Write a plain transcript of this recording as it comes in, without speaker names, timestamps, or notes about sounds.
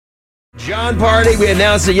Jon Pardi, we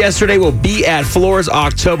announced it yesterday, will be at Floore's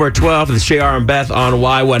October 12th with JR and Beth on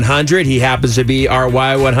Y100. He happens to be our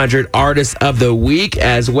Y100 Artist of the Week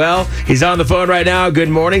as well. He's on the phone right now. Good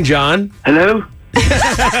morning, Jon. Hello?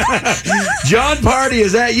 Jon Pardi,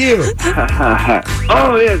 is that you?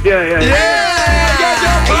 Oh, yes, yeah. Yeah,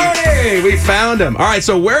 Jon Pardi! We found him. All right,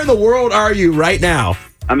 so where in the world are you right now?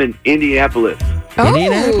 I'm in Indianapolis.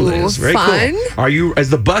 Indianapolis. Very fun. Cool. Is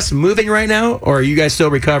the bus moving right now, or are you guys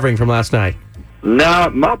still recovering from last night? No,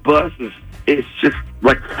 my bus it's just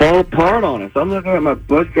like fall apart on us. I'm looking at my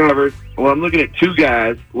bus driver. Well, I'm looking at two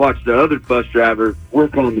guys watch the other bus driver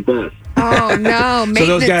work on the bus. Oh, no. So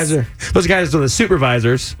those guys are the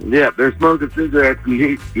supervisors. Yeah, they're smoking cigarettes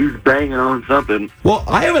and he's banging on something. Well,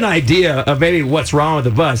 I have an idea of maybe what's wrong with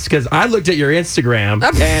the bus, because I looked at your Instagram,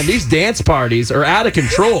 and these dance parties are out of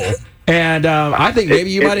control. And I think maybe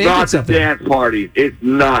you might have injured something. It's not the dance party. It's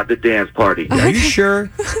not the dance party. Are you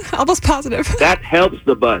sure? Almost positive. That helps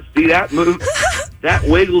the bus. See, that move, that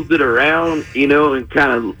wiggles it around, and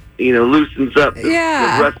kind of, loosens up the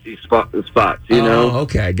rusty spots, Oh,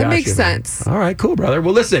 okay. Gotcha. That makes sense. All right, cool, brother.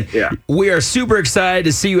 Well, listen, we are super excited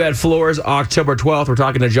to see you at Floore's October 12th. We're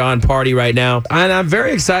talking to Jon Pardi right now. And I'm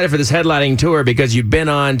very excited for this headlining tour because you've been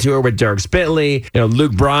on tour with Dirk Bentley,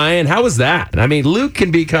 Luke Bryan. How was that? I mean, Luke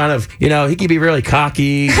can be kind of, he can be really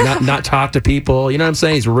cocky, not talk to people. You know what I'm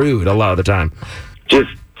saying? He's rude a lot of the time.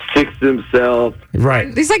 Just fix himself.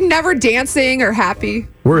 Right. He's like never dancing or happy.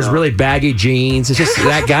 Wears really baggy jeans. It's just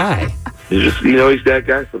that guy. He's that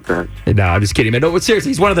guy sometimes. No, I'm just kidding, man. No, but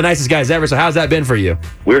seriously, he's one of the nicest guys ever. So how's that been for you?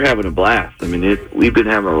 We're having a blast. I mean, we've been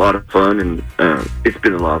having a lot of fun, and it's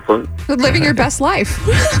been a lot of fun. Living your best life.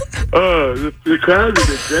 The crowd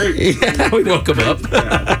is great. Yeah, we woke him up.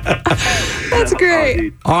 That's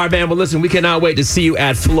great. All right, man. Well, listen, we cannot wait to see you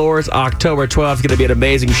at Floore's October 12th. It's going to be an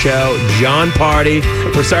amazing show. Jon Pardi.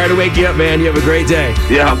 We're sorry to wake you up, man. You have a great day.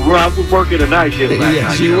 Yeah, I was working a night shift last night.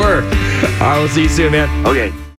 Yes, you were. All right, we'll see you soon, man. Okay.